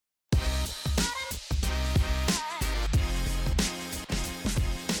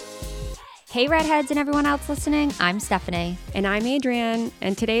Hey Redheads and everyone else listening, I'm Stephanie. And I'm Adrienne,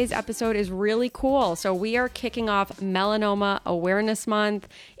 and today's episode is really cool. So we are kicking off Melanoma Awareness Month.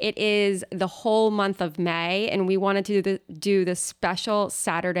 It is the whole month of May, and we wanted to do this special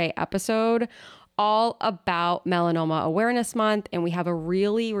Saturday episode all about Melanoma Awareness Month, and we have a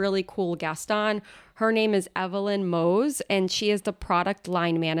really, really cool guest on. Her name is Evelyn Mose, and she is the product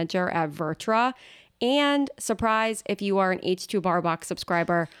line manager at Virtra. And surprise, if you are an H2 Bar Box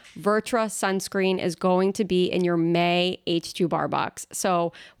subscriber, Virtra sunscreen is going to be in your May H2 Bar Box.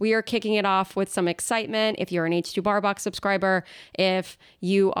 So we are kicking it off with some excitement. If you're an H2 Bar Box subscriber, if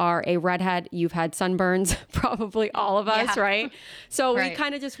you are a redhead, you've had sunburns, probably all of us, right? So we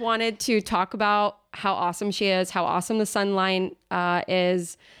kind of just wanted to talk about how awesome she is, how awesome the Sunline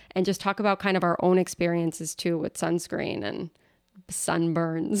is, and just talk about kind of our own experiences too with sunscreen and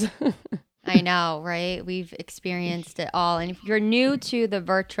sunburns. I know, right? We've experienced it all. And if you're new to the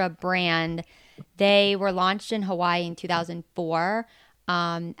Virtra brand, they were launched in Hawaii in 2004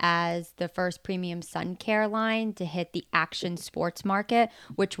 as the first premium sun care line to hit the action sports market,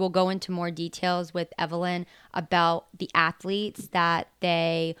 which we'll go into more details with Evelyn about the athletes that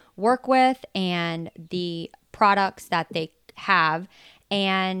they work with and the products that they have.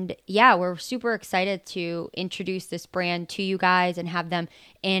 And yeah, we're super excited to introduce this brand to you guys and have them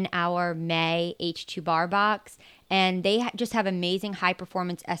in our May H2 Bar Box. And they just have amazing high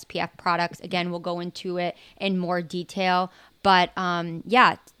performance SPF products. Again, we'll go into it in more detail. But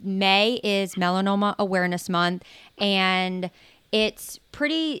yeah, May is Melanoma Awareness Month. And it's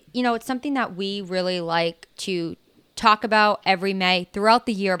pretty, it's something that we really like to talk about every May throughout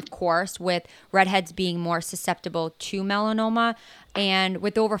the year, of course, with redheads being more susceptible to melanoma. And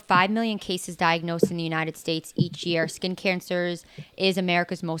with over 5 million cases diagnosed in the United States each year, skin cancers is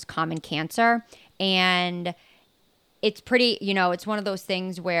America's most common cancer. And it's pretty, it's one of those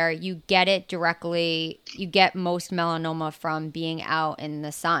things where you get it directly. You get most melanoma from being out in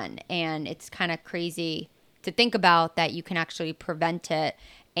the sun. And it's kind of crazy to think about that you can actually prevent it.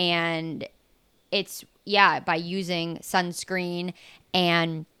 And it's by using sunscreen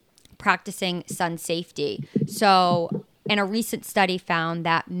and practicing sun safety. So, and a recent study found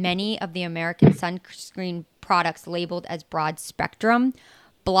that many of the American sunscreen products labeled as broad spectrum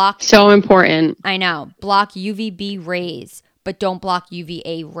block... So important. I know. Block UVB rays, but don't block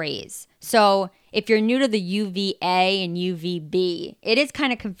UVA rays. So if you're new to the UVA and UVB, it is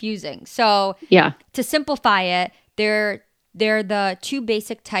kind of confusing. So to simplify it, they're the two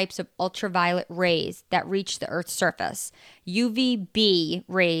basic types of ultraviolet rays that reach the Earth's surface. UVB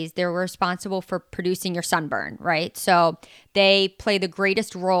rays, they're responsible for producing your sunburn, right? So they play the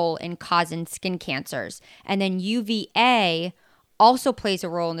greatest role in causing skin cancers. And then UVA also plays a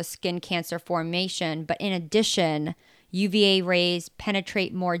role in the skin cancer formation. But in addition, UVA rays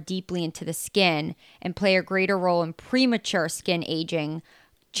penetrate more deeply into the skin and play a greater role in premature skin aging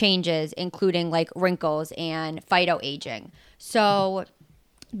changes, including like wrinkles and phytoaging. So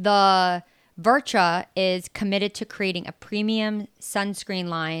the Virtra is committed to creating a premium sunscreen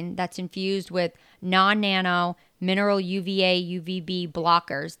line that's infused with non-nano mineral UVA, UVB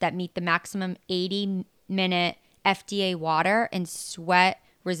blockers that meet the maximum 80-minute FDA water and sweat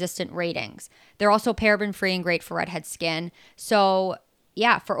resistant ratings. They're also paraben-free and great for redhead skin. So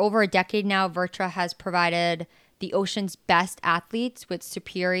yeah, for over a decade now, Virtra has provided the ocean's best athletes with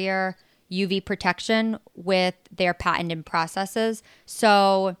superior UV protection with their patented processes.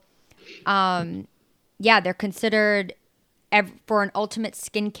 So, they're considered for an ultimate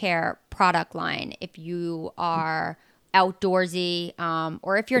skincare product line if you are outdoorsy,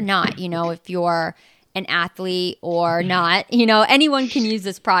 or if you're not, if you're an athlete or not, anyone can use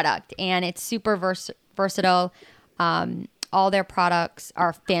this product, and it's super versatile. All their products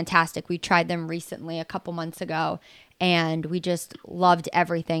are fantastic. We tried them recently a couple months ago, and we just loved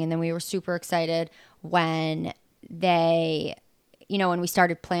everything. And then we were super excited when when we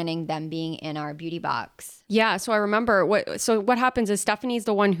started planning them being in our beauty box. Yeah, so I remember what happens is Stephanie's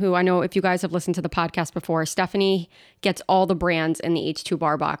the one who, I know if you guys have listened to the podcast before, Stephanie gets all the brands in the H2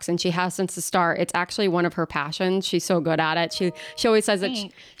 Bar Box, and she has since the start. It's actually one of her passions. She's so good at it. She always says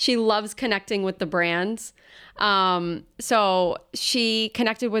that she loves connecting with the brands. So she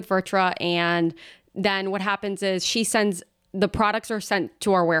connected with Virtra, and then what happens is the products are sent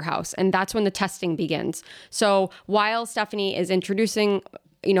to our warehouse, and that's when the testing begins. So while Stephanie is introducing,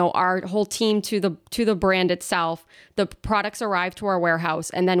 our whole team to the brand itself, the products arrive to our warehouse,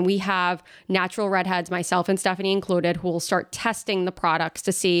 and then we have natural redheads, myself and Stephanie included, who will start testing the products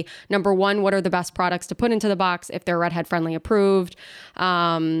to see, number one, what are the best products to put into the box if they're redhead friendly approved.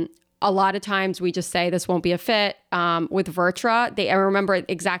 a lot of times we just say this won't be a fit. With Vertra, I remember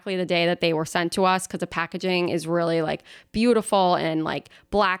exactly the day that they were sent to us, because the packaging is really like beautiful and like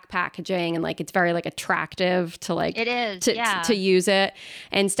black packaging, and like it's very like attractive to like It is, to use it.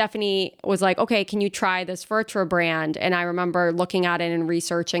 And Stephanie was like, okay, can you try this Vertra brand? And I remember looking at it and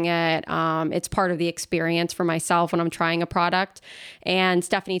researching it. It's part of the experience for myself when I'm trying a product. And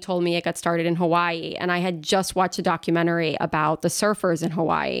Stephanie told me it got started in Hawaii, and I had just watched a documentary about the surfers in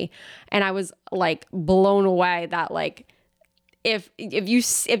Hawaii. And I was like blown away that like if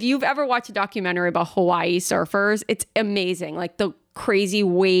you've ever watched a documentary about Hawaii surfers, it's amazing. Like the crazy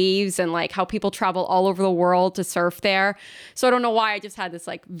waves and like how people travel all over the world to surf there. So I don't know why I just had this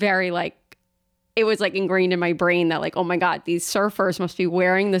like very like, it was like ingrained in my brain that like, oh my God, these surfers must be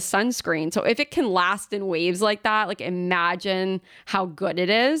wearing the sunscreen. So if it can last in waves like that, like imagine how good it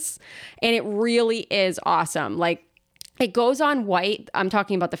is. And it really is awesome. Like, it goes on white. I'm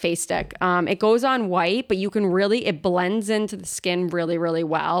talking about the face stick. It goes on white, but it blends into the skin really, really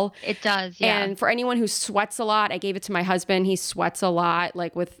well. It does, yeah. And for anyone who sweats a lot, I gave it to my husband. He sweats a lot,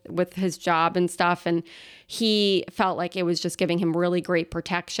 like with his job and stuff. And he felt like it was just giving him really great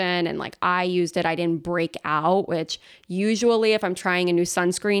protection. And like I used it, I didn't break out, which usually if I'm trying a new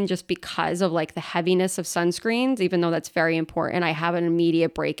sunscreen, just because of like the heaviness of sunscreens, even though that's very important, I have an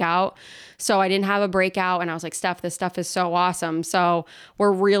immediate breakout. So I didn't have a breakout, and I was like, Steph, this stuff is so awesome. So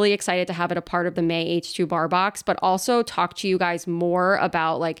we're really excited to have it a part of the May H2 Bar Box, but also talk to you guys more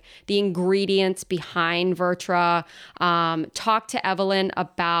about like the ingredients behind Vertra. Talk to Evelyn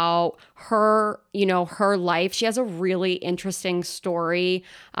about her life. She has a really interesting story.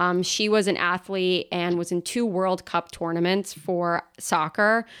 She was an athlete and was in 2 World Cup tournaments for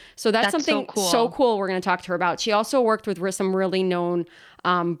soccer. So that's something so cool we're going to talk to her about. She also worked with some really known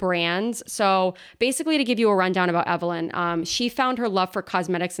brands. So basically, to give you a rundown about Evelyn, she found her love for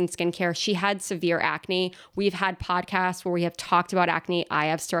cosmetics and skincare. She had severe acne. We've had podcasts where we have talked about acne. I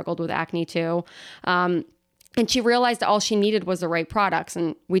have struggled with acne too. And she realized that all she needed was the right products.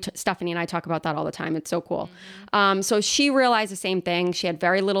 And Stephanie and I talk about that all the time. It's so cool. So she realized the same thing. She had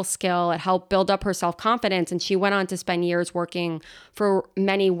very little skill. It helped build up her self-confidence. And she went on to spend years working for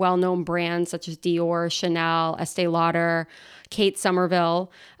many well-known brands such as Dior, Chanel, Estee Lauder, Kate Somerville.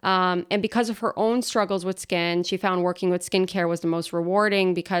 And because of her own struggles with skin, she found working with skincare was the most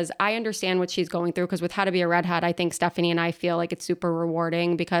rewarding, because I understand what she's going through. Because with How to Be a Redhead, I think Stephanie and I feel like it's super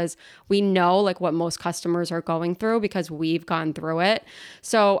rewarding because we know like what most customers are going through because we've gone through it.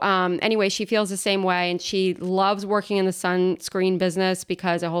 So anyway, she feels the same way, and she loves working in the sunscreen business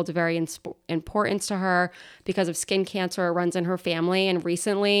because it holds a very importance to her because of skin cancer. It runs in her family. And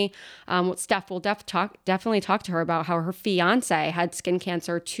recently, Steph will definitely talk to her about how her fiance had skin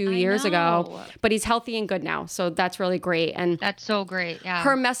cancer 2 years ago, but he's healthy and good now. So that's really great. And that's so great. Yeah.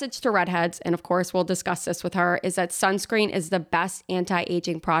 Her message to redheads, and of course we'll discuss this with her, is that sunscreen is the best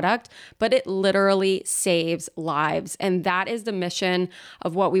anti-aging product, but it literally saves lives. And that is the mission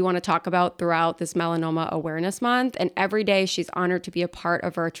of what we want to talk about throughout this Melanoma Awareness Month. And every day she's honored to be a part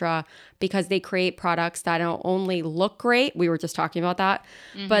of Vertra because they create products that don't only look great, we were just talking about that,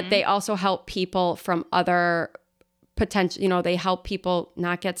 but they also help people from other potential, they help people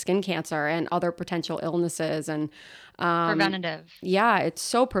not get skin cancer and other potential illnesses and preventative. Yeah, it's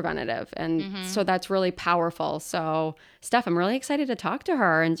so preventative. And so that's really powerful. So Steph, I'm really excited to talk to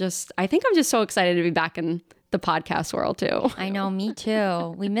her, and I think I'm just so excited to be back in the podcast world too. I know, me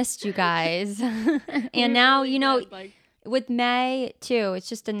too. We missed you guys. And now, with May too, it's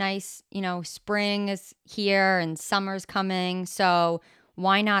just a nice, spring is here and summer's coming. So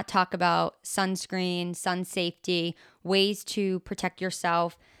why not talk about sunscreen, sun safety, ways to protect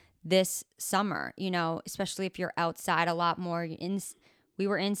yourself this summer, especially if you're outside a lot more. We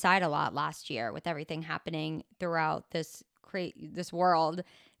were inside a lot last year with everything happening throughout this world.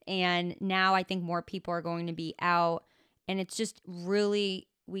 And now I think more people are going to be out. And it's just really,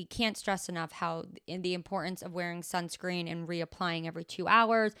 we can't stress enough the importance of wearing sunscreen and reapplying every 2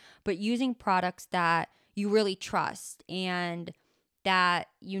 hours, but using products that you really trust and that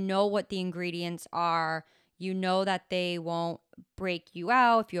what the ingredients are, that they won't break you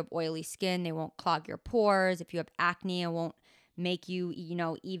out. If you have oily skin, they won't clog your pores. If you have acne, it won't make you,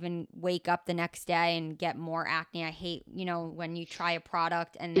 even wake up the next day and get more acne. I hate, when you try a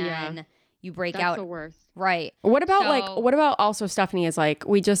product and then you break out. That's the worst. Right. What about also, Stephanie, is like,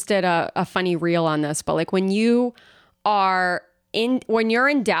 we just did a funny reel on this, but like when you're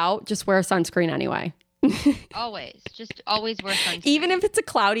in doubt, just wear sunscreen anyway. Just always wear sunscreen. Even if it's a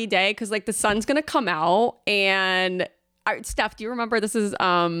cloudy day, because like the sun's gonna come out. And Steph, do you remember, this is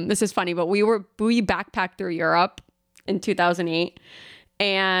funny, but we backpacked through Europe in 2008,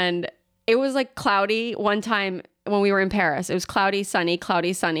 And it was like cloudy one time when we were in Paris. It was cloudy, sunny,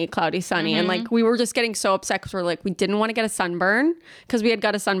 cloudy, sunny, cloudy, sunny. And like we were just getting so upset because we're like, we didn't want to get a sunburn because we had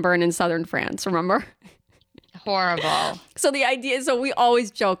got a sunburn in southern France, remember? Horrible. So the idea is, so we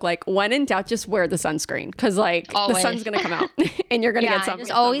always joke, like, when in doubt, just wear the sunscreen because like Always. the sun's going to come out and you're going to get something.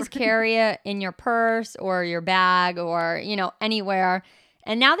 Just always carry it in your purse or your bag or, you know, anywhere.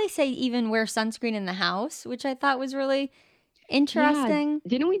 And now they say even wear sunscreen in the house, which I thought was really interesting. Yeah.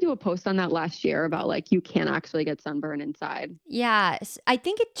 Didn't we do a post on that last year about like you can actually get sunburn inside? Yes. I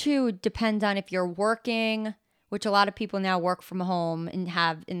think it too depends on if you're working, which a lot of people now work from home and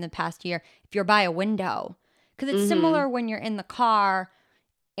have in the past year, if you're by a window. Because it's similar when you're in the car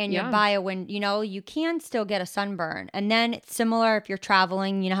and you're by a window, you know, you can still get a sunburn. And then it's similar if you're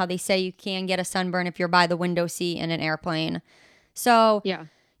traveling, you know how they say you can get a sunburn if you're by the window seat in an airplane. So,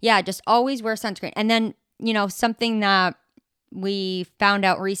 yeah, just always wear sunscreen. And then, you know, something that we found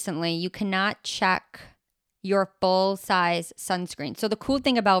out recently, you cannot check your full size sunscreen. So the cool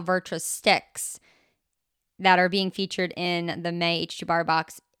thing about Vertra sticks that are being featured in the May H2 Bar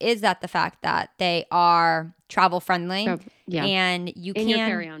box is that the fact that they are travel friendly and you in your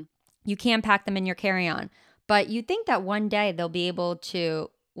carry-on. You can pack them in your carry-on. But you think that one day we'll be able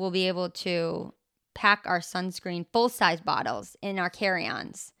to pack our sunscreen full size bottles in our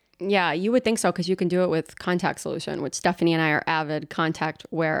carry-ons. Yeah, you would think so because you can do it with contact solution, which Stephanie and I are avid contact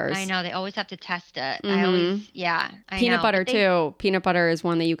wearers. I know. They always have to test it. I Peanut butter too. Peanut butter is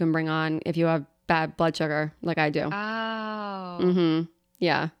one that you can bring on if you have bad blood sugar like I do. Oh.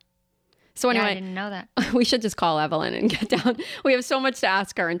 Yeah. So anyway, I didn't know that. We should just call Evelyn and get down. We have so much to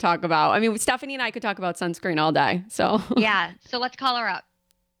ask her and talk about. I mean, Stephanie and I could talk about sunscreen all day. So yeah. So let's call her up.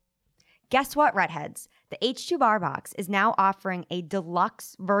 Guess what, Redheads? The H2 Bar Box is now offering a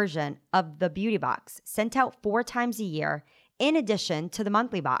deluxe version of the Beauty Box sent out 4 times a year in addition to the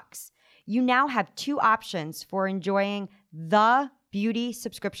monthly box. You now have 2 options for enjoying the Beauty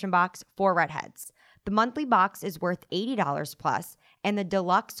subscription box for Redheads. The monthly box is worth $80 plus, and the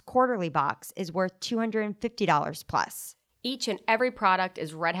deluxe quarterly box is worth $250 plus. each and every product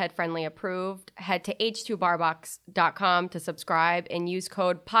is Redhead friendly approved. Head to h2barbox.com to subscribe and use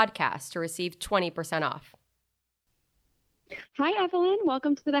code podcast to receive 20% off. Hi, Evelyn.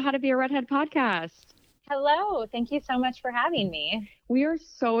 Welcome to the How to Be a Redhead podcast. Hello. Thank you so much for having me. We are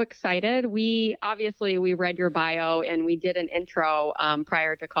so excited. We read your bio and we did an intro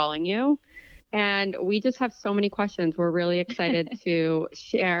prior to calling you. And we just have so many questions. We're really excited to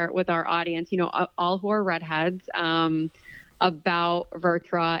share with our audience, you know, all who are redheads, about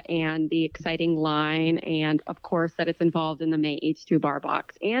Vertra and the exciting line. And of course that it's involved in the May H2 Bar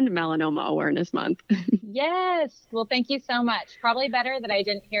Box and Melanoma Awareness Month. Yes. Well, thank you so much. Probably better that I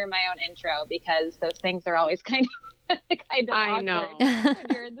didn't hear my own intro because those things are always kind of I know. when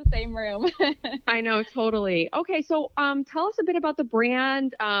you're in the same room. I know, totally. Okay, so tell us a bit about the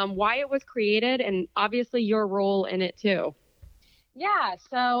brand, why it was created, and obviously your role in it too. Yeah,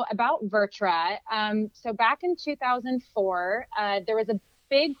 so about Vertra. So back in 2004, there was a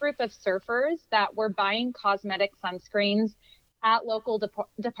big group of surfers that were buying cosmetic sunscreens at local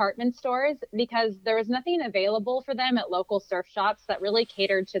department stores because there was nothing available for them at local surf shops that really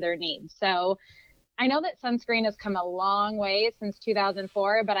catered to their needs. So I know that sunscreen has come a long way since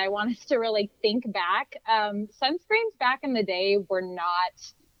 2004, but I want us to really think back. Sunscreens back in the day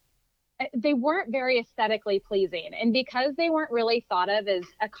they weren't very aesthetically pleasing. And because they weren't really thought of as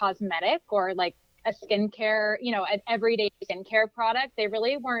a cosmetic or like a skincare, you know, an everyday skincare product, they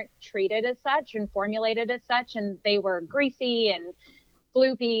really weren't treated as such and formulated as such. And they were greasy and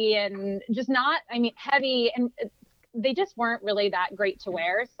gloopy and just heavy. And they just weren't really that great to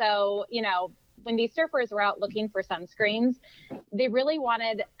wear. So, you know, when these surfers were out looking for sunscreens, they really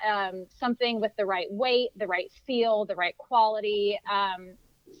wanted something with the right weight, the right feel, the right quality.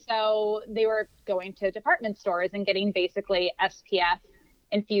 So they were going to department stores and getting basically SPF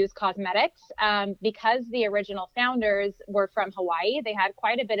infused cosmetics. Because the original founders were from Hawaii, they had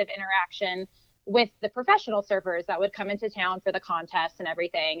quite a bit of interaction with the professional surfers that would come into town for the contests and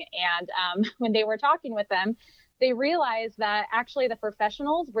everything. And when they were talking with them, they realized that actually the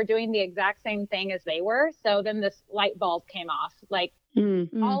professionals were doing the exact same thing as they were. So then this light bulb came off. Like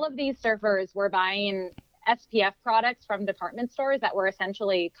all of these surfers were buying SPF products from department stores that were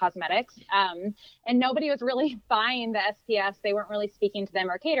essentially cosmetics. And nobody was really buying the SPFs. They weren't really speaking to them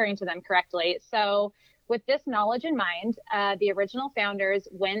or catering to them correctly. So with this knowledge in mind, the original founders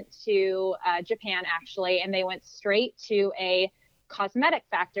went to Japan, actually, and they went straight to a cosmetic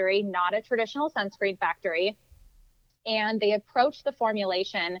factory, not a traditional sunscreen factory. And they approached the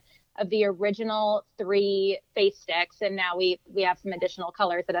formulation of the original 3 face sticks. And now we have some additional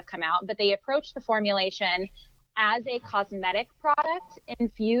colors that have come out, but they approached the formulation as a cosmetic product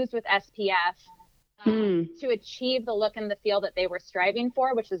infused with SPF to achieve the look and the feel that they were striving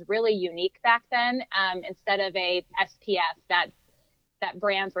for, which was really unique back then, instead of a SPF that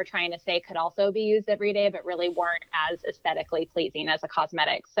brands were trying to say could also be used every day, but really weren't as aesthetically pleasing as a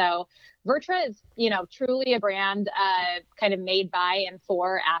cosmetic. So Vertra is, truly a brand kind of made by and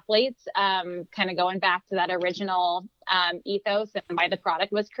for athletes, kind of going back to that original ethos and why the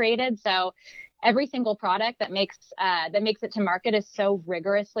product was created. So every single product that makes it to market is so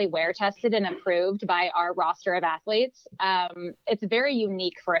rigorously wear tested and approved by our roster of athletes. It's very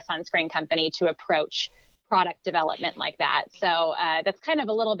unique for a sunscreen company to approach product development like that. So that's kind of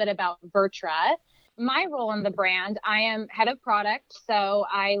a little bit about Vertra. My role in the brand, I am head of product. So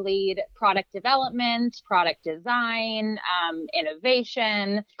I lead product development, product design,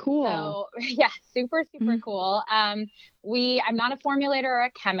 innovation. Cool. So yeah, super cool. I'm not a formulator or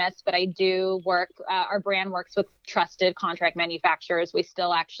a chemist, but I do work, our brand works with trusted contract manufacturers. We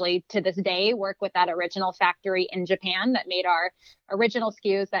still actually, to this day, work with that original factory in Japan that made our original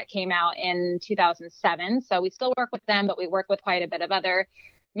SKUs that came out in 2007. So we still work with them, but we work with quite a bit of other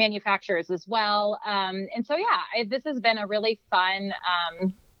manufacturers as well. And so, yeah, this has been a really fun,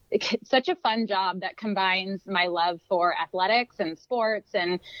 such a fun job that combines my love for athletics and sports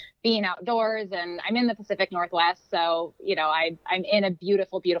and being outdoors. And I'm in the Pacific Northwest. So, I'm in a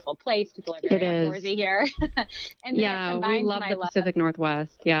beautiful, beautiful place. People are very outdoorsy here. And yeah, we love the Pacific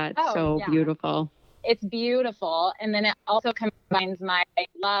Northwest. Yeah, it's beautiful. It's beautiful. And then it also combines my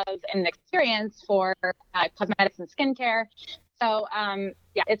love and experience for cosmetics and skincare. So,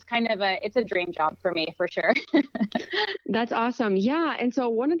 it's kind of it's a dream job for me, for sure. That's awesome. Yeah. And so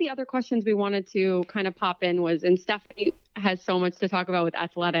one of the other questions we wanted to kind of pop in was, and Stephanie has so much to talk about with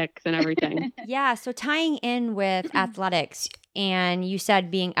athletics and everything. Yeah. So tying in with athletics, and you said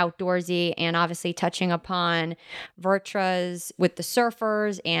being outdoorsy and obviously touching upon Vertra's with the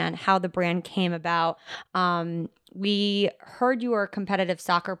surfers and how the brand came about. We heard you were a competitive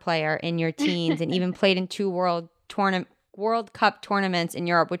soccer player in your teens and even played in 2 World Cup tournaments in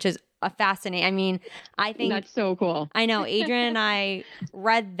Europe, which is a fascinating. I mean, I think that's so cool. I know Adrian and I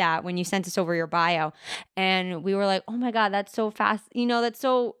read that when you sent us over your bio, and we were like, oh my God, that's so fast. That's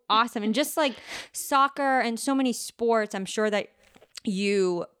so awesome. And just like soccer and so many sports, I'm sure that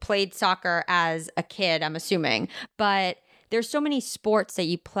you played soccer as a kid, I'm assuming, but there's so many sports that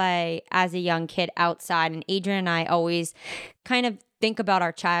you play as a young kid outside. And Adrian and I always kind of think about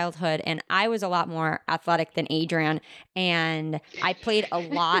our childhood, and I was a lot more athletic than Adrian, and I played a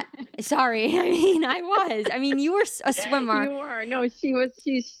lot. Sorry, I mean, you were a swimmer. You were. No,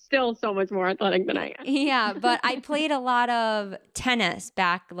 she's still so much more athletic than I am. Yeah, but I played a lot of tennis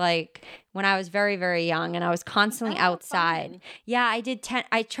back like when I was very, very young, and I was constantly outside. Fun. Yeah, I did.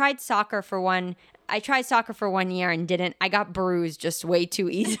 I tried soccer for one. I tried soccer for 1 year and didn't. I got bruised just way too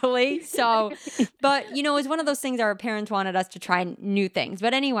easily. So, but it was one of those things our parents wanted us to try new things.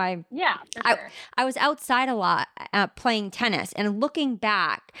 But anyway, yeah, for sure. I was outside a lot playing tennis, and looking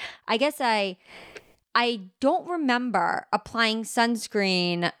back, I guess I don't remember applying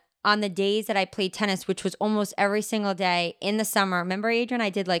sunscreen on the days that I played tennis, which was almost every single day in the summer. Remember, Adrian, I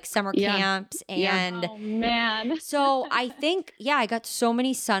did like summer camps and oh man. So I think, I got so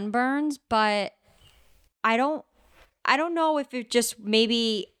many sunburns, but I don't know if it just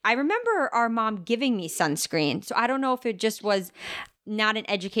maybe, I remember our mom giving me sunscreen. So I don't know if it just was not an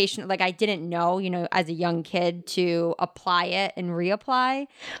education, like I didn't know, as a young kid to apply it and reapply,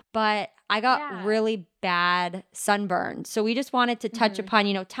 but I got really bad sunburn. So we just wanted to touch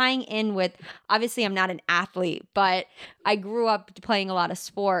upon, tying in with, obviously I'm not an athlete, but I grew up playing a lot of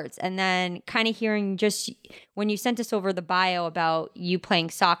sports, and then kind of hearing just when you sent us over the bio about you playing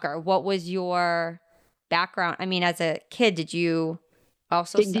soccer, what was your background? I mean, as a kid, did you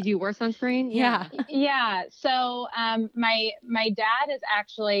also did you wear sunscreen? Yeah. So my dad is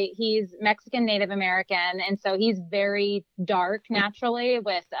actually, he's Mexican Native American, and so he's very dark naturally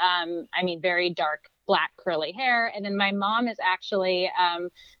with very dark black curly hair. And then my mom is actually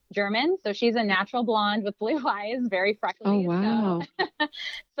German, so she's a natural blonde with blue eyes, very freckly. Oh wow.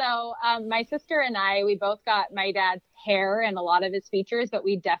 So my sister and I, we both got my dad's hair and a lot of his features, but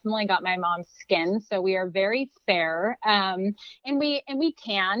we definitely got my mom's skin. So we are very fair, and we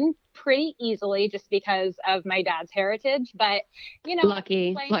tan pretty easily just because of my dad's heritage. But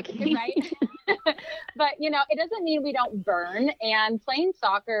lucky, right? But it doesn't mean we don't burn. And playing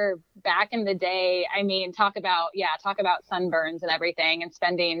soccer back in the day, I mean, talk about sunburns and everything, and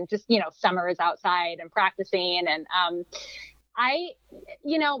spending just summers outside and practicing. And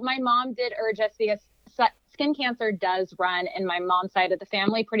My mom did urge us because skin cancer does run in my mom's side of the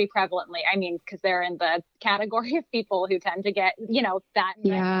family pretty prevalently. I mean, because they're in the category of people who tend to get, that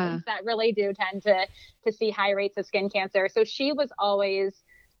that really do tend to see high rates of skin cancer. So she was always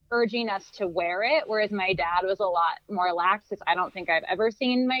urging us to wear it, whereas my dad was a lot more lax. Because I don't think I've ever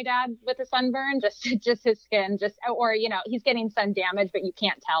seen my dad with a sunburn, just his skin, or he's getting sun damage, but you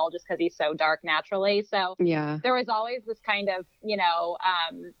can't tell just because he's so dark naturally. So there was always this kind of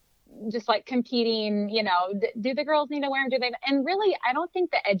just like competing, do the girls need to wear them? Do they? And really, I don't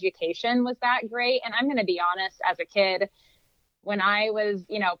think the education was that great. And I'm going to be honest, as a kid, when I was,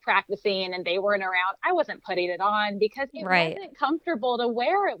 practicing and they weren't around, I wasn't putting it on because it wasn't comfortable to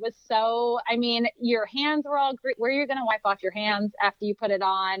wear. It was so, your hands were all where are you going to wipe off your hands after you put it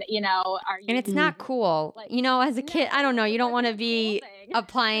on? And it's not cool. As a kid, I don't know. You don't want to be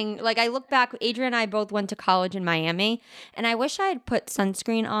applying. Like, I look back, Adrian and I both went to college in Miami, and I wish I had put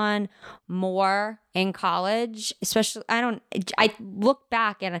sunscreen on more in college, especially, I look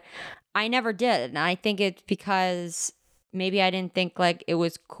back and I never did. And I think it's because maybe I didn't think like it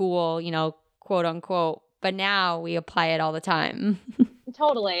was cool, quote unquote, but now we apply it all the time.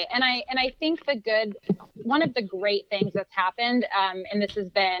 Totally. And I think one of the great things that's happened, and this has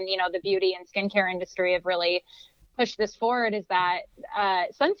been, the beauty and skincare industry have really pushed this forward, is that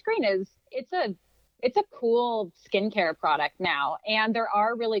sunscreen it's a cool skincare product now. And there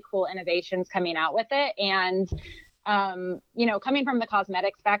are really cool innovations coming out with it. And coming from the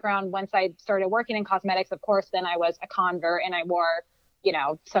cosmetics background, once I started working in cosmetics, of course, then I was a convert and I wore,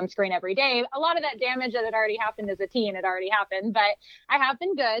 sunscreen every day. A lot of that damage that had already happened as a teen had already happened, but I have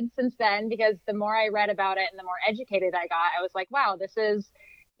been good since then, because the more I read about it and the more educated I got, I was like, wow, this is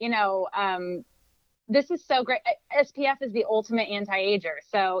so great. SPF is the ultimate anti-ager.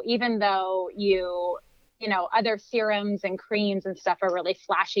 So even though other serums and creams and stuff are really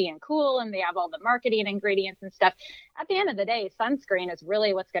flashy and cool, and they have all the marketing ingredients and stuff, at the end of the day, sunscreen is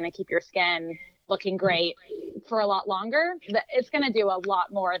really what's going to keep your skin looking great for a lot longer. It's going to do a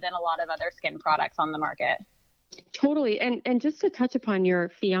lot more than a lot of other skin products on the market. Totally. And just to touch upon your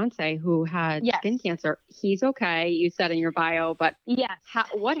fiance who had skin cancer, he's okay. You said in your bio, but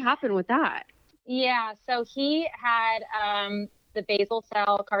what happened with that? Yeah. So he had, the basal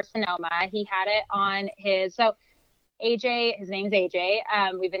cell carcinoma. He had it on his name's AJ.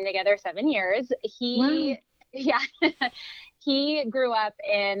 We've been together 7 years. He grew up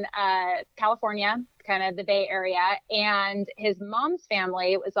in California, kind of the Bay Area, and his mom's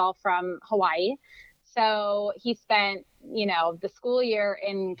family was all from Hawaii. So he spent, the school year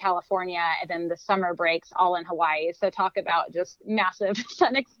in California and then the summer breaks all in Hawaii. So talk about just massive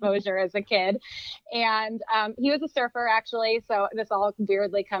sun exposure as a kid. And he was a surfer, actually. So this all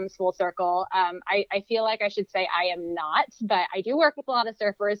weirdly comes full circle. I feel like I should say I am not, but I do work with a lot of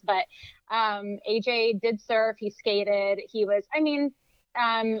surfers. But AJ did surf. He skated. He was,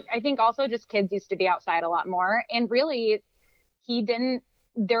 I think also just kids used to be outside a lot more. And really,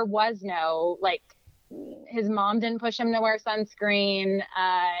 there was no his mom didn't push him to wear sunscreen.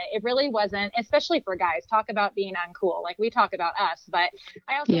 It really wasn't, especially for guys. Talk about being uncool. Like, we talk about us, but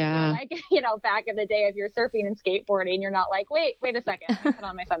I also feel like, back in the day, if you're surfing and skateboarding, you're not like, wait a second, I put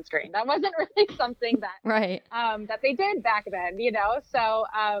on my sunscreen. That wasn't really something that, that they did back then, So,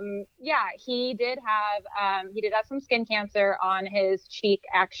 he did have some skin cancer on his cheek,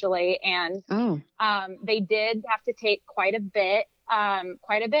 actually. And, they did have to take quite a bit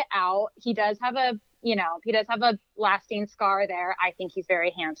out. He does have a lasting scar there. I think he's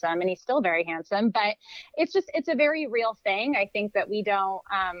very handsome, and he's still very handsome, but it's a very real thing. I think that we don't,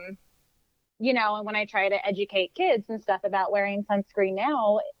 and when I try to educate kids and stuff about wearing sunscreen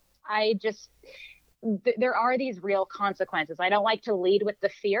now, there are these real consequences. I don't like to lead with the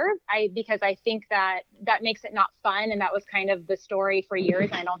fear, because I think that makes it not fun. And that was kind of the story for years.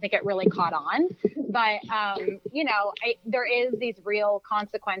 And I don't think it really caught on, but, there is these real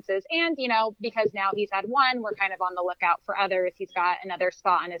consequences. And, because now he's had one, we're kind of on the lookout for others. He's got another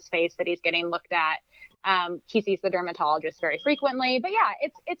spot on his face that he's getting looked at. He sees the dermatologist very frequently, but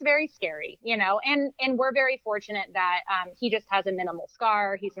it's very scary, and we're very fortunate that, he just has a minimal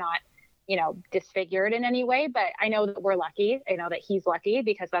scar. He's not, disfigured in any way, but I know that we're lucky. I know that he's lucky,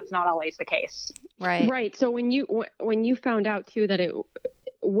 because that's not always the case. Right. So when you found out too that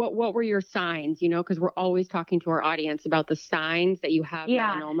what were your signs, because we're always talking to our audience about the signs that you have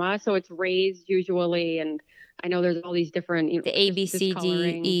melanoma. So it's raised usually. And I know there's all these different, the A, B, C,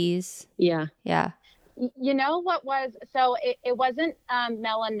 D, E's. Yeah. Yeah. You know what was, so it wasn't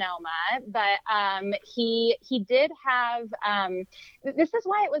melanoma, but he did have, this is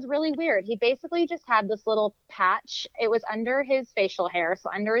why it was really weird. He basically just had this little patch. It was under his facial hair, so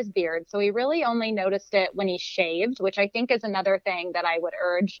under his beard. So he really only noticed it when he shaved, which I think is another thing that I would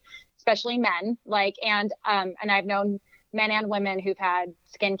urge, especially men, like, and I've known men and women who've had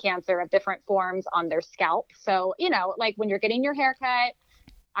skin cancer of different forms on their scalp. So, you know, like when you're getting your hair cut,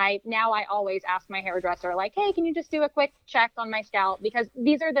 I always ask my hairdresser, like, hey, can you just do a quick check on my scalp? Because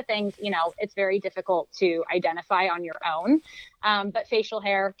these are the things, you know, it's very difficult to identify on your own. But facial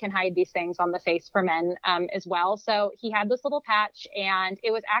hair can hide these things on the face for men as well. So he had this little patch and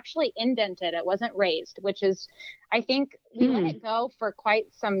it was actually indented. It wasn't raised, which is, I think we let it go for quite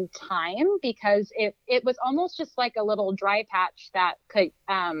some time because it was almost just like a little dry patch that could,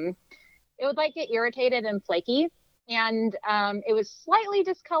 it would like get irritated and flaky. And it was slightly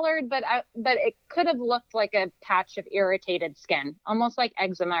discolored, but it could have looked like a patch of irritated skin, almost like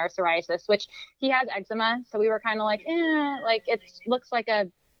eczema or psoriasis, which he has eczema. So we were kind of like, like it looks like a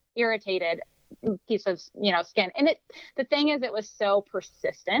irritated piece of, you know, skin. And the thing is, it was so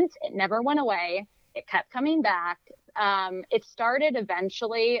persistent. It never went away. It kept coming back. It started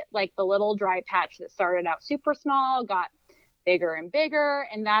eventually, like the little dry patch that started out super small got bigger and bigger.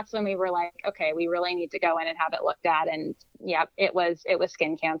 And that's when we were like, okay, we really need to go in and have it looked at. And yeah, it was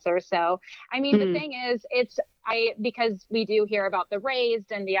skin cancer. So, I mean, the thing is, because we do hear about the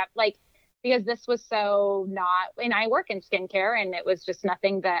raised and because this was so not, and I work in skincare and it was just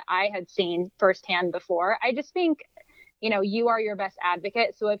nothing that I had seen firsthand before. I just think, you know, you are your best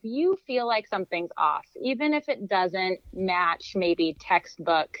advocate. So if you feel like something's off, even if it doesn't match maybe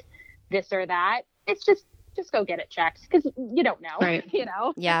textbook this or that, it's just go get it checked because you don't know, right. You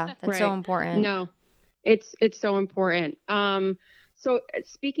know? Yeah, that's so important. No, it's so important. So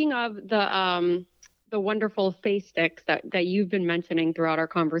speaking of the wonderful face sticks that you've been mentioning throughout our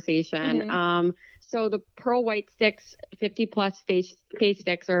conversation, so the Pearl White Sticks 50 plus face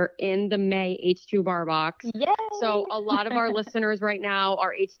sticks are in the May H2 Bar Box. Yay! So a lot of our listeners right now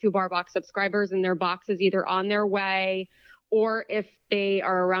are H2 Bar Box subscribers and their box is either on their way or if they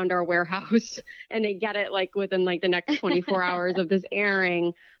are around our warehouse and they get it like within like the next 24 hours of this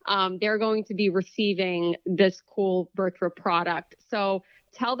airing, they're going to be receiving this cool Virtra product. So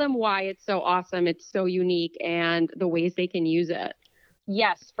tell them why it's so awesome, it's so unique, and the ways they can use it.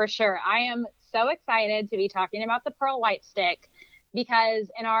 Yes, for sure. I am so excited to be talking about the Pearl White Stick because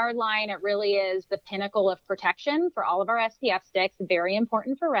in our line, it really is the pinnacle of protection for all of our SPF sticks, very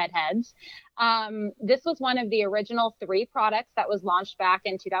important for redheads. This was one of the original 3 products that was launched back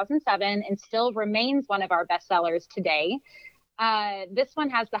in 2007 and still remains one of our best sellers today. This one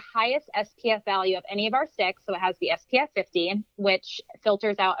has the highest SPF value of any of our sticks. So it has the SPF 50, which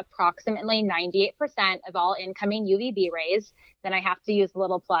filters out approximately 98% of all incoming UVB rays. Then I have to use a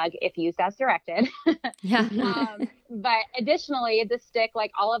little plug if used as directed. Yeah. But additionally, this stick,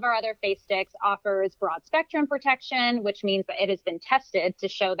 like all of our other face sticks, offers broad spectrum protection, which means that it has been tested to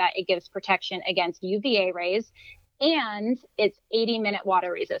show that it gives protection against UVA rays. And it's 80-minute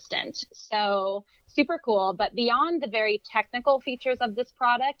water resistant. So super cool. But beyond the very technical features of this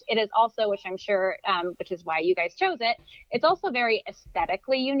product, it is also, which I'm sure, which is why you guys chose it, it's also very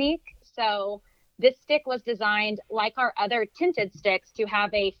aesthetically unique. So this stick was designed like our other tinted sticks to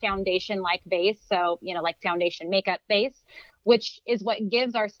have a foundation-like base. So, you know, like foundation makeup base, which is what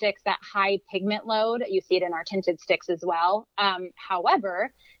gives our sticks that high pigment load. You see it in our tinted sticks as well.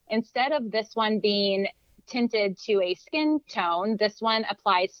 However, instead of this one being tinted to a skin tone, this one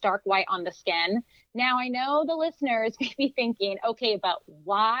applies stark white on the skin. Now, I know the listeners may be thinking, okay, but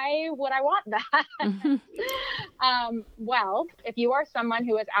why would I want that? Well, if you are someone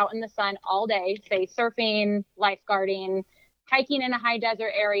who is out in the sun all day, say surfing, lifeguarding, hiking in a high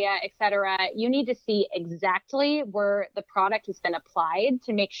desert area, etc., you need to see exactly where the product has been applied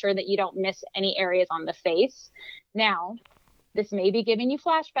to make sure that you don't miss any areas on the face. Now, this may be giving you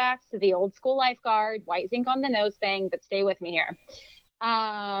flashbacks to the old school lifeguard, white zinc on the nose thing, but stay with me here.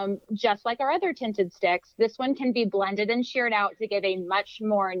 Just like our other tinted sticks, this one can be blended and sheared out to give a much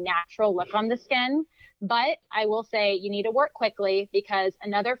more natural look on the skin. But I will say you need to work quickly because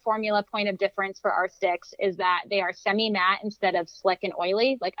another formula point of difference for our sticks is that they are semi-matte instead of slick and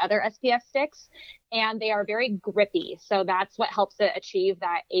oily like other SPF sticks. And they are very grippy. So that's what helps it achieve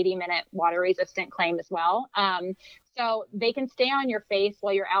that 80-minute water resistant claim as well. So they can stay on your face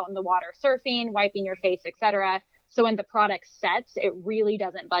while you're out in the water surfing, wiping your face, etc. So when the product sets, it really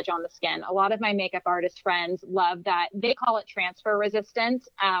doesn't budge on the skin. A lot of my makeup artist friends love that. They call it transfer resistant.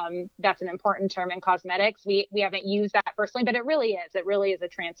 That's an important term in cosmetics. We haven't used that personally, but it really is. It really is a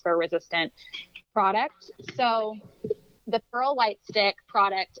transfer resistant product. So the Pearl White Stick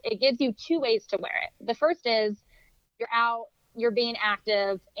product, it gives you 2 ways to wear it. The first is you're out, you're being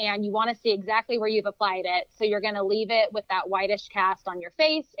active, and you want to see exactly where you've applied it. So you're going to leave it with that whitish cast on your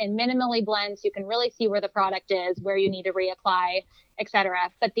face and minimally blend so you can really see where the product is, where you need to reapply, etc.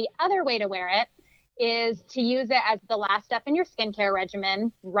 But the other way to wear it is to use it as the last step in your skincare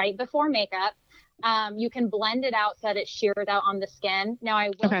regimen right before makeup. You can blend it out so that it shears out on the skin. Now, I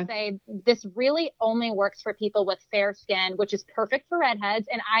will say this really only works for people with fair skin, which is perfect for redheads.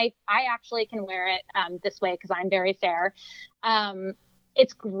 And I actually can wear it this way because I'm very fair.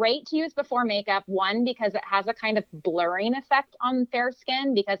 It's great to use before makeup, one, because it has a kind of blurring effect on fair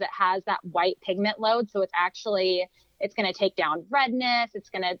skin because it has that white pigment load. So it's going to take down redness. It's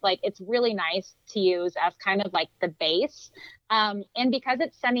going to it's really nice to use as kind of like the base. And because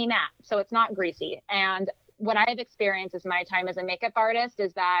it's semi-matte, so it's not greasy. And what I've experienced as my time as a makeup artist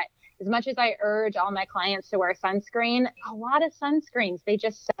is that as much as I urge all my clients to wear sunscreen, a lot of sunscreens, they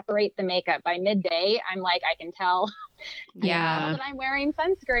just separate the makeup. By midday, I'm like, I can tell that I'm wearing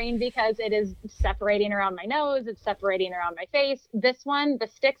sunscreen because it is separating around my nose. It's separating around my face. This one, the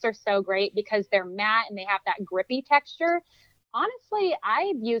sticks are so great because they're matte and they have that grippy texture. Honestly,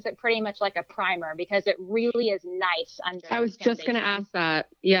 I use it pretty much like a primer because it really is nice under. I was just going to ask that.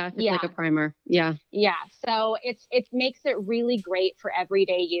 Yeah, it's like a primer. Yeah. Yeah. So it makes it really great for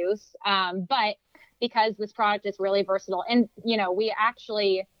everyday use. But because this product is really versatile and,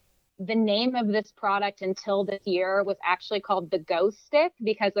 the name of this product until this year was actually called the Ghost Stick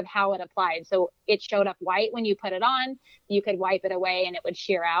because of how it applied. So it showed up white when you put it on. You could wipe it away and it would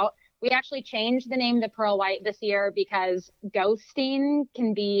sheer out. We actually changed the name to Pearl White this year because ghosting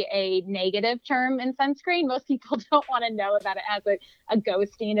can be a negative term in sunscreen. Most people don't want to know that it has a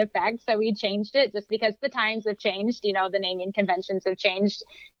ghosting effect. So we changed it just because the times have changed, the naming conventions have changed,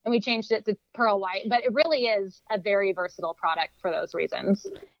 and we changed it to Pearl White. But it really is a very versatile product for those reasons.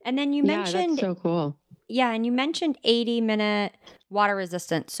 And then you mentioned... that's so cool. Yeah, and you mentioned 80-minute water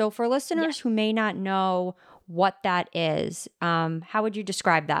resistant. So for listeners who may not know what that is, how would you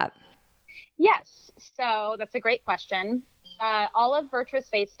describe that? Yes, so that's a great question. All of Virtua's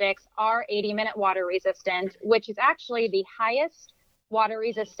face sticks are 80-minute water resistant, which is actually the highest water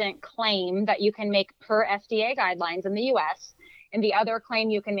resistant claim that you can make per FDA guidelines in the US. And the other claim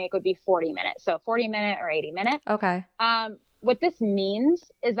you can make would be 40 minutes. So 40 minute or 80 minute. Okay. What this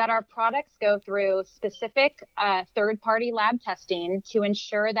means is that our products go through specific third-party lab testing to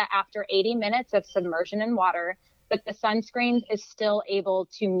ensure that after 80 minutes of submersion in water, that the sunscreen is still able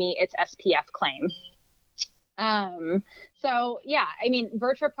to meet its SPF claim. Virtua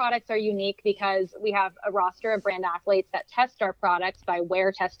products are unique because we have a roster of brand athletes that test our products by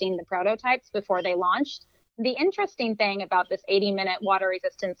wear testing the prototypes before they launched. The interesting thing about this 80-minute water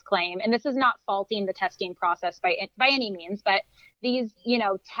resistance claim, and this is not faulting the testing process by any means, but these,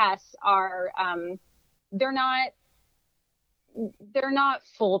 tests are, they're not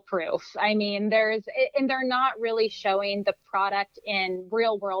foolproof. I mean, they're not really showing the product in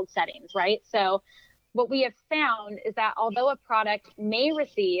real world settings, right? So what we have found is that although a product may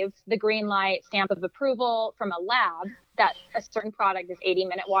receive the green light stamp of approval from a lab that a certain product is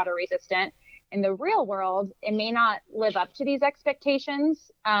 80-minute water resistant, in the real world, it may not live up to these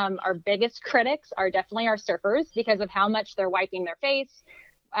expectations. Our biggest critics are definitely our surfers because of how much they're wiping their face,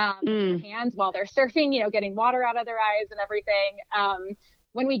 their hands while they're surfing, getting water out of their eyes and everything.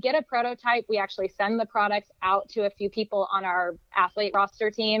 When we get a prototype, we actually send the products out to a few people on our athlete roster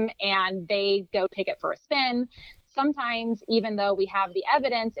team, and they go take it for a spin. Sometimes, even though we have the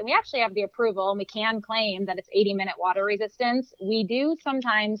evidence and we actually have the approval and we can claim that it's 80-minute water resistance, we do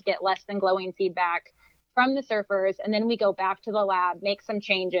sometimes get less than glowing feedback from the surfers. And then we go back to the lab, make some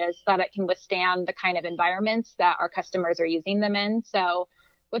changes so that it can withstand the kind of environments that our customers are using them in. So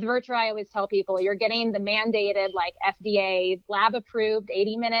with Virtua, I always tell people you're getting the mandated, FDA lab approved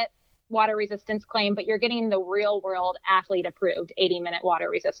 80-minute water resistance claim, but you're getting the real world athlete approved 80-minute water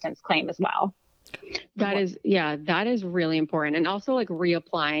resistance claim as well. That is really important. And also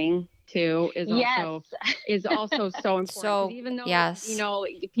reapplying too is also so important. So even though,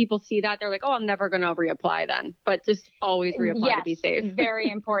 people see that, they're like, oh, I'm never going to reapply then, but just always reapply to be safe.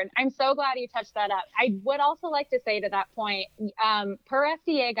 Very important. I'm so glad you touched that up. I would also like to say to that point, per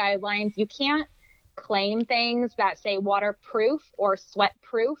FDA guidelines, you can't claim things that say waterproof or sweat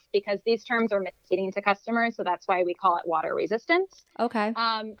proof because these terms are misleading to customers. So that's why we call it water resistance. Okay.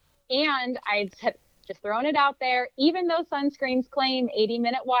 And I just throwing it out there. Even though sunscreens claim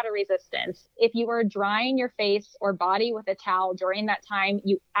 80-minute water resistance, if you are drying your face or body with a towel during that time,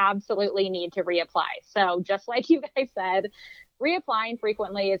 you absolutely need to reapply. So just like you guys said, reapplying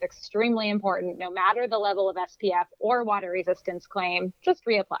frequently is extremely important, no matter the level of SPF or water resistance claim. Just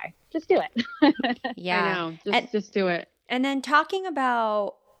reapply. Just do it. Yeah. I know. Just do it. And then talking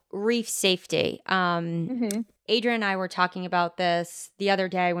about reef safety, Adrian and I were talking about this the other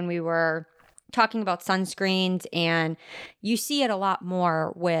day when we were talking about sunscreens, and you see it a lot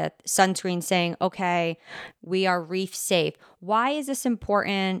more with sunscreen saying, okay, we are reef safe. Why is this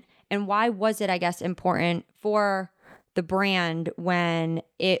important? And why was it, I guess, important for the brand when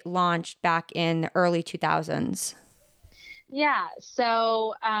it launched back in the early 2000s? Yeah,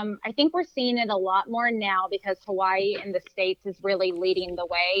 so I think we're seeing it a lot more now because Hawaii in the States is really leading the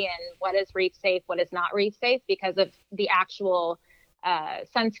way in what is reef safe, what is not reef safe, because of the actual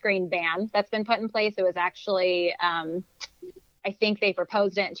sunscreen ban that's been put in place. It was actually, I think they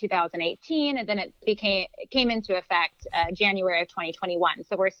proposed it in 2018, and then it came into effect January of 2021.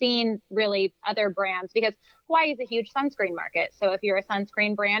 So we're seeing really other brands, because Hawaii is a huge sunscreen market. So if you're a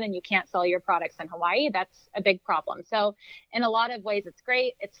sunscreen brand and you can't sell your products in Hawaii, that's a big problem. So in a lot of ways, it's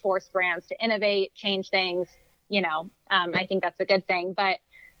great. It's forced brands to innovate, change things. I think that's a good thing. But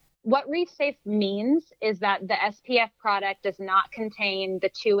what reef safe means is that the SPF product does not contain the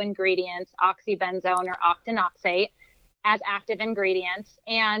two ingredients, oxybenzone or octinoxate, as active ingredients.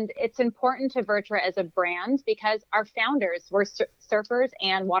 And it's important to Vertra as a brand because our founders were surfers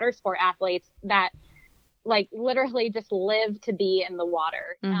and water sport athletes that literally just live to be in the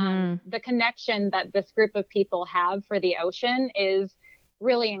water. The connection that this group of people have for the ocean is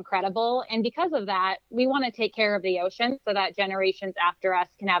really incredible. And because of that, we want to take care of the ocean so that generations after us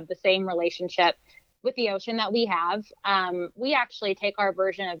can have the same relationship with the ocean that we have. We actually take our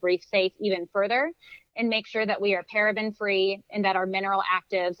version of reef safe even further and make sure that we are paraben free and that our mineral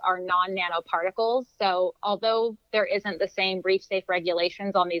actives are non-nanoparticles. So although there isn't the same reef safe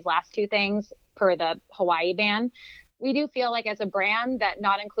regulations on these last two things per the Hawaii ban, we do feel like as a brand that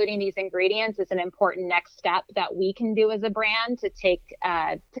not including these ingredients is an important next step that we can do as a brand to take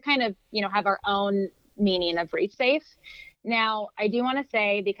to kind of, have our own meaning of reef safe. Now, I do want to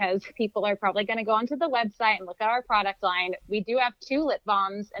say, because people are probably going to go onto the website and look at our product line, we do have 2 lip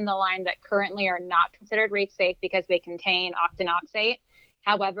balms in the line that currently are not considered reef safe because they contain octinoxate.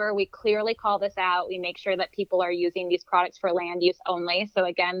 However, we clearly call this out. We make sure that people are using these products for land use only. So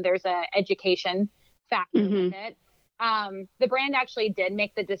again, there's an education factor with it. The brand actually did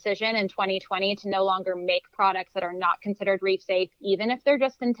make the decision in 2020 to no longer make products that are not considered reef safe, even if they're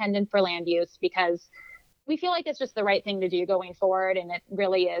just intended for land use, because we feel like it's just the right thing to do going forward. And it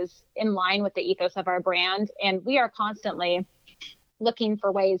really is in line with the ethos of our brand. And we are constantly looking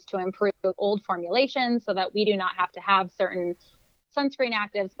for ways to improve old formulations so that we do not have to have certain sunscreen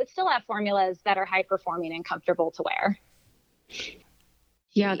actives, but still have formulas that are high performing and comfortable to wear.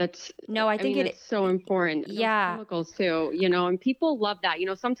 Yeah, I think it's so important. Yeah. Those chemicals too, and people love that.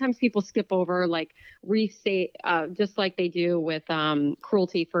 Sometimes people skip over reef safe, just like they do with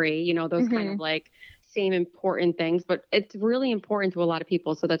cruelty free, those kind of same important things, but it's really important to a lot of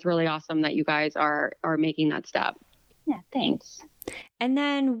people. So that's really awesome that you guys are making that step. Yeah, thanks. And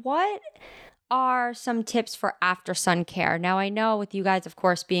then what are some tips for after sun care? Now, I know with you guys, of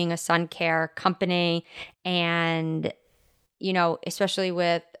course, being a sun care company and, especially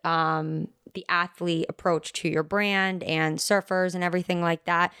with the athlete approach to your brand and surfers and everything like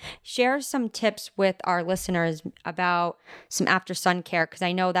that, share some tips with our listeners about some after sun care, because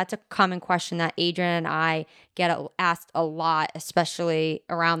I know that's a common question that Adrian and I get asked a lot, especially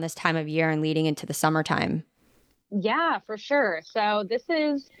around this time of year and leading into the summertime. Yeah, for sure. So this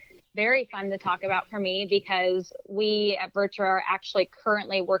is very fun to talk about for me because we at Vertra are actually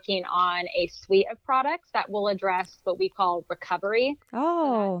currently working on a suite of products that will address what we call recovery.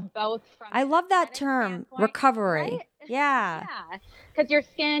 Oh, so both from I love that term, recovery. Right? Yeah. Yeah, because your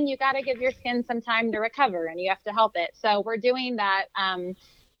skin, you got to give your skin some time to recover and you have to help it. So we're doing that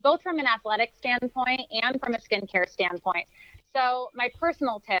both from an athletic standpoint and from a skincare standpoint. So my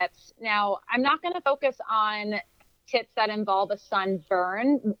personal tips, now I'm not going to focus on tips that involve a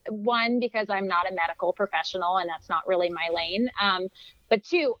sunburn. One, because I'm not a medical professional and that's not really my lane. But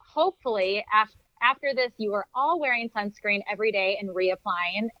 2, hopefully after this, you are all wearing sunscreen every day and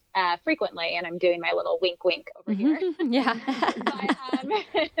reapplying frequently. And I'm doing my little wink, wink over here. Yeah.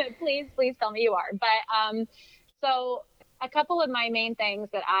 But please tell me you are. But so a couple of my main things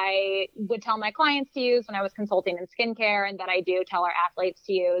that I would tell my clients to use when I was consulting in skincare and that I do tell our athletes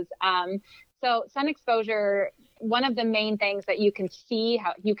to use. So sun exposure one of the main things that you can see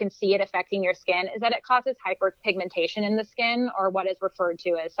it affecting your skin is that it causes hyperpigmentation in the skin, or what is referred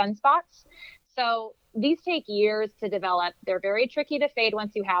to as sunspots. So these take years to develop. They're very tricky to fade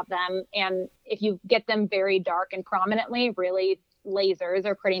once you have them. And if you get them very dark and prominently, really lasers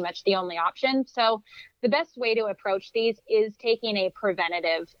are pretty much the only option. So the best way to approach these is taking a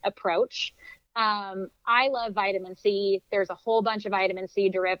preventative approach. I love vitamin C. There's a whole bunch of vitamin C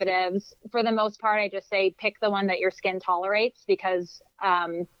derivatives. For the most part, I just say pick the one that your skin tolerates, because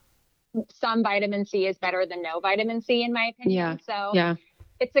some vitamin C is better than no vitamin C, in my opinion. So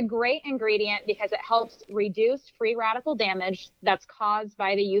it's a great ingredient because it helps reduce free radical damage that's caused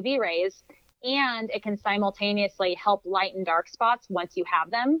by the UV rays, and it can simultaneously help lighten dark spots once you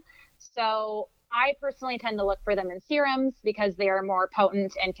have them. So I personally tend to look for them in serums because they are more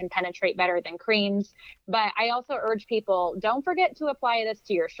potent and can penetrate better than creams. But I also urge people, don't forget to apply this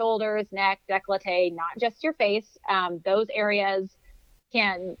to your shoulders, neck, décolleté, not just your face. Those areas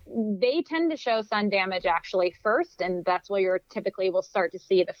they tend to show sun damage actually first, and that's where you typically will start to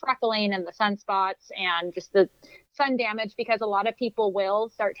see the freckling and the sunspots and just the sun damage, because a lot of people will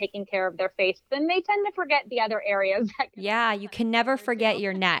start taking care of their face, then they tend to forget the other areas. Yeah, you can never forget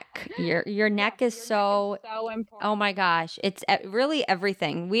your neck. Your neck is so important. Oh my gosh, it's really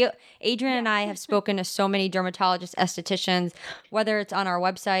everything. Adrienne and I have spoken to so many dermatologists, estheticians, whether it's on our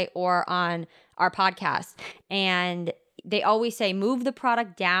website or on our podcast, and they always say, move the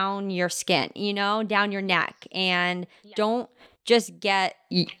product down your skin, down your neck, and don't just get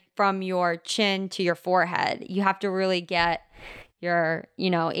from your chin to your forehead. You have to really get your,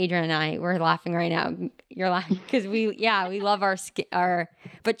 Adrienne and I, we're laughing right now. You're laughing because we love our skin,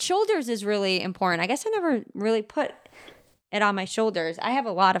 but shoulders is really important. I guess I never really put it on my shoulders.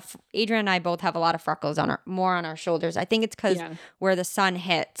 Adrienne and I both have a lot of freckles more on our shoulders. I think it's because where the sun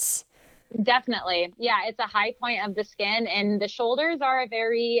hits. Definitely. Yeah, it's a high point of the skin, and the shoulders are a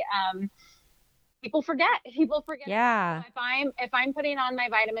very people forget. Yeah. If I'm putting on my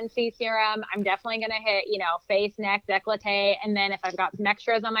vitamin C serum, I'm definitely going to hit, face, neck, décolleté, and then if I've got some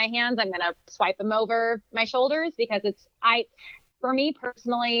extras on my hands, I'm going to swipe them over my shoulders, because for me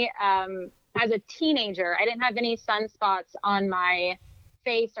personally, as a teenager, I didn't have any sunspots on my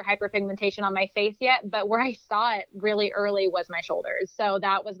face or hyperpigmentation on my face yet, but where I saw it really early was my shoulders. So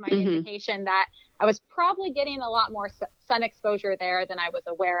that was my indication that I was probably getting a lot more sun exposure there than I was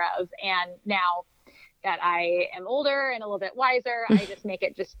aware of. And now that I am older and a little bit wiser, I just make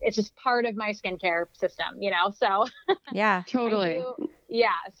it it's just part of my skincare system, so yeah, totally.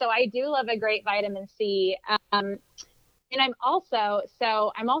 So I do love a great vitamin C. And I'm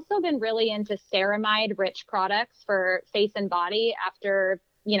also been really into ceramide rich products for face and body after,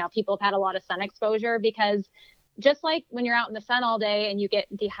 people have had a lot of sun exposure, because just like when you're out in the sun all day and you get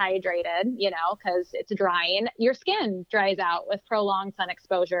dehydrated, because it's drying, your skin dries out with prolonged sun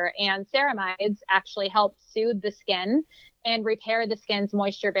exposure, and ceramides actually help soothe the skin and repair the skin's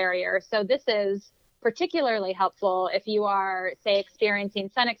moisture barrier. So this is particularly helpful if you are, say, experiencing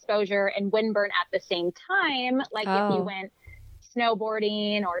sun exposure and windburn at the same time, like if you went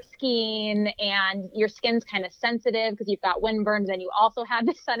snowboarding or skiing and your skin's kind of sensitive because you've got windburns and you also have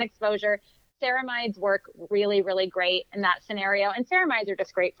the sun exposure. Ceramides work really, really great in that scenario. And ceramides are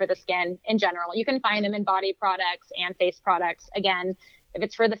just great for the skin in general. You can find them in body products and face products. Again, if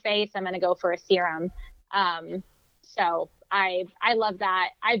it's for the face, I'm going to go for a serum. So I love that.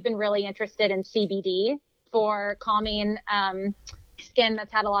 I've been really interested in CBD for calming skin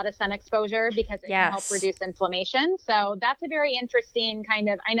that's had a lot of sun exposure, because it can help reduce inflammation. So that's a very interesting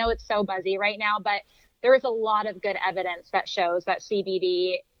I know it's so buzzy right now, but there is a lot of good evidence that shows that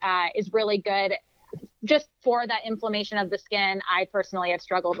CBD is really good just for that inflammation of the skin. I personally have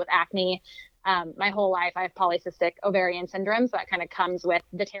struggled with acne my whole life. I have polycystic ovarian syndrome, so that kind of comes with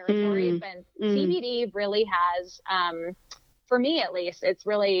the territory. But CBD really has, for me at least, it's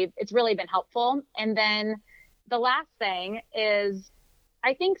really been helpful. And then the last thing is,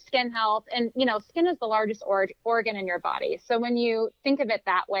 I think skin health, and skin is the largest organ in your body. So when you think of it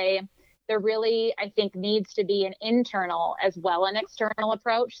that way, there really, I think, needs to be an internal as well an external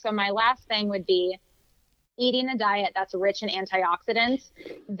approach. So my last thing would be eating a diet that's rich in antioxidants.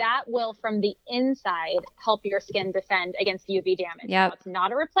 That will, from the inside, help your skin defend against UV damage. Now, it's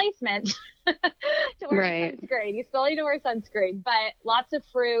not a replacement to wear sunscreen. You still need to wear sunscreen, but lots of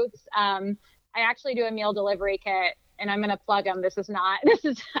fruits. I actually do a meal delivery kit, and I'm going to plug them.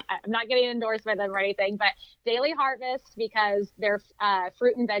 I'm not getting endorsed by them or anything, but Daily Harvest, because they're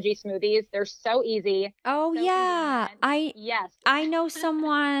fruit and veggie smoothies. They're so easy. Oh, so yeah. Yes. I know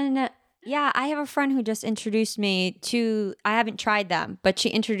someone Yeah, I have a friend who just introduced me to, I haven't tried them, but she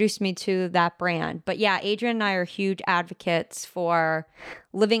introduced me to that brand. But yeah, Adrian and I are huge advocates for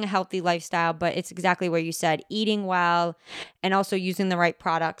living a healthy lifestyle, but it's exactly what you said, eating well and also using the right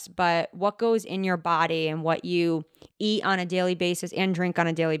products. But what goes in your body and what you eat on a daily basis and drink on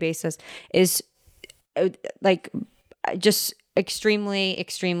a daily basis is like just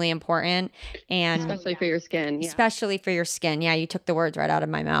extremely important, and Especially for your skin. Yeah. especially for your skin. Yeah, you took the words right out of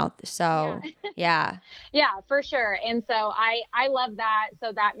my mouth. So yeah. Yeah, for sure. And so I love that.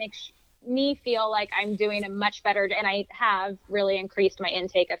 So that makes me feel like I'm doing a much better, and I have really increased my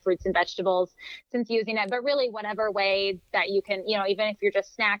intake of fruits and vegetables since using it. But really, whatever way that you can, even if you're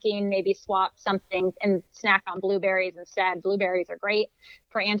just snacking, maybe swap something and snack on blueberries instead. Blueberries are great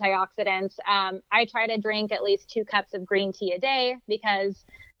for antioxidants. I try to drink at least 2 cups of green tea a day because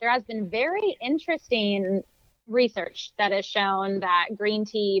there has been very interesting research that has shown that green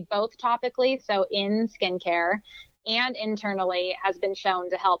tea, both topically, so in skincare, and internally, has been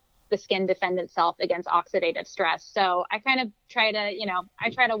shown to help the skin defend itself against oxidative stress. So I kind of try to, I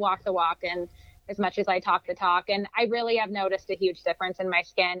try to walk the walk and as much as I talk the talk. And I really have noticed a huge difference in my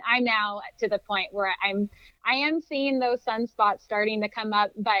skin. I'm now to the point where I am seeing those sunspots starting to come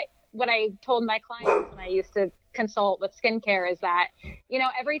up. But what I told my clients when I used to consult with skincare is that,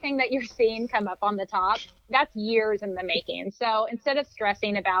 everything that you're seeing come up on the top, that's years in the making. So instead of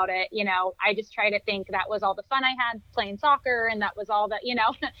stressing about it, I just try to think that was all the fun I had playing soccer, and that was all that,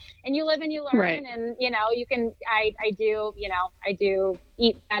 and you live and you learn. Right. And, you can, I do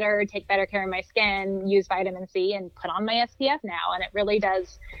eat better, take better care of my skin, use vitamin C, and put on my SPF now. And it really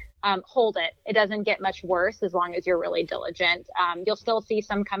does hold it. It doesn't get much worse as long as you're really diligent. You'll still see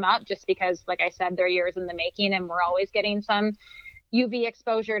some come up just because, like I said, they're years in the making, and we're always getting some UV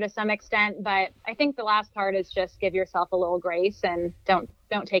exposure to some extent. But I think the last part is just give yourself a little grace and don't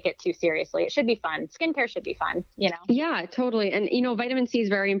take it too seriously. It should be fun. Skincare should be fun, Yeah, totally. And, vitamin C is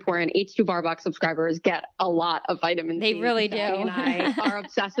very important. H2 Bar Box subscribers get a lot of vitamin C. They really do. Becky and I are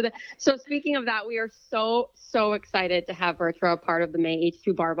obsessed with it. So speaking of that, we are so excited to have Virtra a part of the May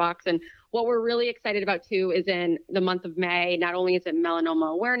H2 Bar Box. And what we're really excited about too is in the month of May, not only is it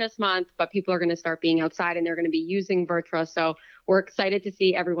Melanoma Awareness Month, but people are going to start being outside and they're going to be using Virtra. So we're excited to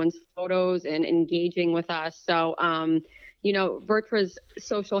see everyone's photos and engaging with us. So, Virtra's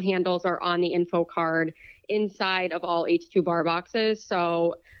social handles are on the info card inside of all H2 Bar Boxes.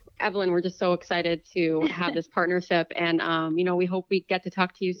 So Evelyn, we're just so excited to have this partnership, and, we hope we get to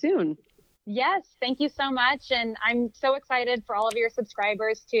talk to you soon. Yes, thank you so much. And I'm so excited for all of your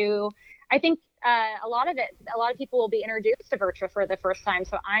subscribers to, I think a lot of people will be introduced to Virtra for the first time.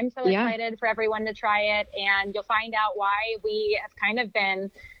 So I'm so excited for everyone to try it, and you'll find out why we have kind of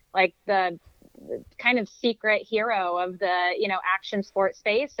been like the kind of secret hero of the, action sports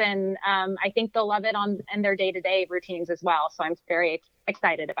space. And I think they'll love it in their day-to-day routines as well. So I'm very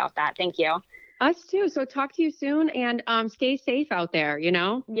excited about that. Thank you. Us too. So talk to you soon, and stay safe out there,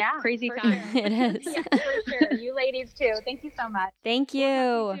 Yeah. Crazy time. Sure. It is. Yeah, for sure. You ladies too. Thank you so much. Thank you.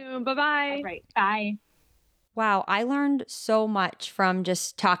 We'll talk to you soon. Bye-bye. All right. Bye. Wow, I learned so much from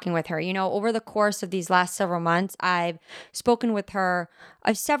just talking with her. Over the course of these last several months, I've spoken with her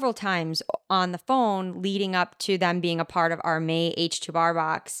several times on the phone leading up to them being a part of our May H2 Bar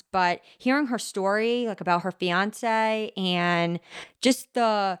Box. But hearing her story, like about her fiance and just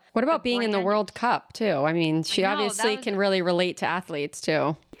What about being in the World Cup too? I mean, she obviously can really relate to athletes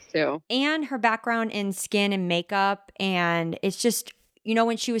too. And her background in skin and makeup. And it's just,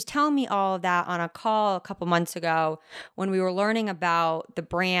 when she was telling me all of that on a call a couple months ago, when we were learning about the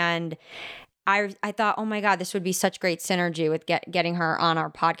brand, I thought, oh my God, this would be such great synergy with getting her on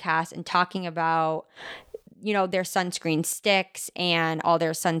our podcast and talking about, their sunscreen sticks and all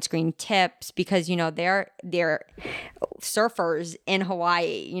their sunscreen tips, because, they're surfers in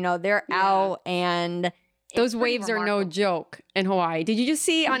Hawaii, they're out, and those waves are no joke in Hawaii. Did you just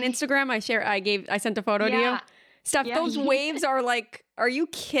see on Instagram? I sent a photo to you. Steph, those waves are like, are you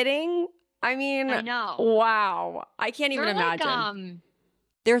kidding? I mean, I know. Wow. I can't even imagine.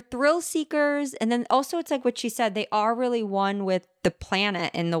 They're thrill seekers. And then also it's like what she said, they are really one with the planet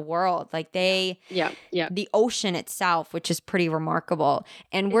and the world. Like the ocean itself, which is pretty remarkable.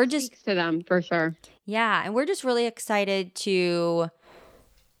 And we're just speaks to them for sure. Yeah. And we're just really excited to,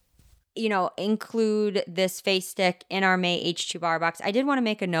 include this face stick in our May H2 Bar Box. I did want to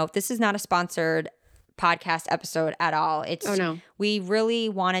make a note. This is not a sponsored podcast episode at all. We really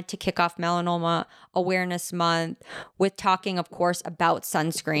wanted to kick off Melanoma Awareness Month with talking, of course, about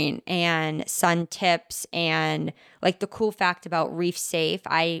sunscreen and sun tips, and like the cool fact about Reef Safe.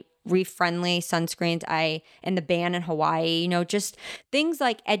 I reef friendly sunscreens and the ban in Hawaii, just things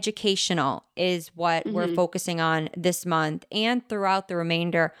like educational is what we're focusing on this month and throughout the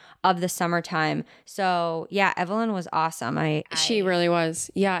remainder of the summertime. So yeah, Evelyn was awesome. She really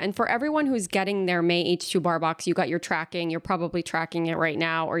was. Yeah. And for everyone who's getting their May H2 bar box, you got your tracking. You're probably tracking it right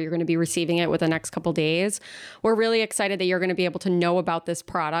now, or you're going to be receiving it within the next couple days. We're really excited that you're going to be able to know about this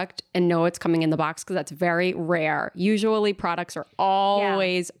product and know it's coming in the box, because that's very rare. Usually products are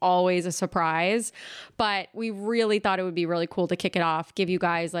always a surprise, but we really thought it would be really cool to kick it off, give you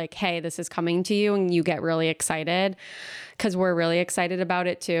guys like, hey, this is coming to you, and you get really excited, because we're really excited about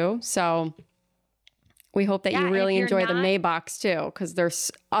it too. So we hope that you really enjoy the May box too, because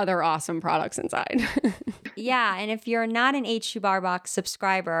there's other awesome products inside. Yeah. And if you're not an H2 Bar Box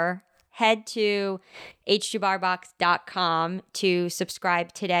subscriber, head to h2barbox.com to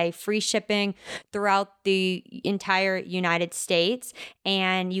subscribe today. Free shipping throughout the entire United States.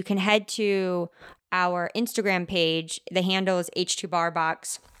 And you can head to our Instagram page. The handle is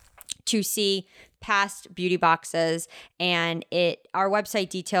H2barbox to see past beauty boxes, and our website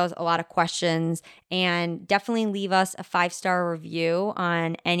details a lot of questions. And definitely leave us a 5-star review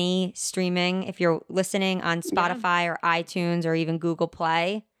on any streaming if you're listening on Spotify or iTunes or even Google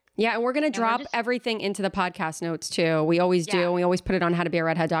Play. Yeah, and we're going to drop everything into the podcast notes too. We always do. And we always put it on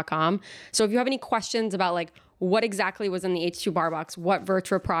howtobearedhead.com. So if you have any questions about like what exactly was in the H2 bar box, what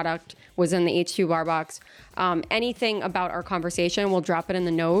Vertra product was in the H2 bar box, anything about our conversation, we'll drop it in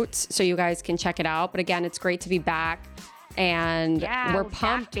the notes so you guys can check it out. But again, it's great to be back. And we're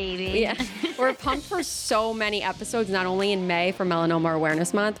pumped, baby. Yeah, we're pumped for so many episodes, not only in May for Melanoma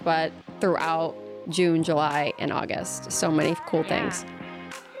Awareness Month, but throughout June, July, and August. So many cool things.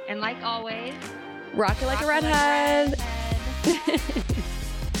 And like always, rock it like a redhead.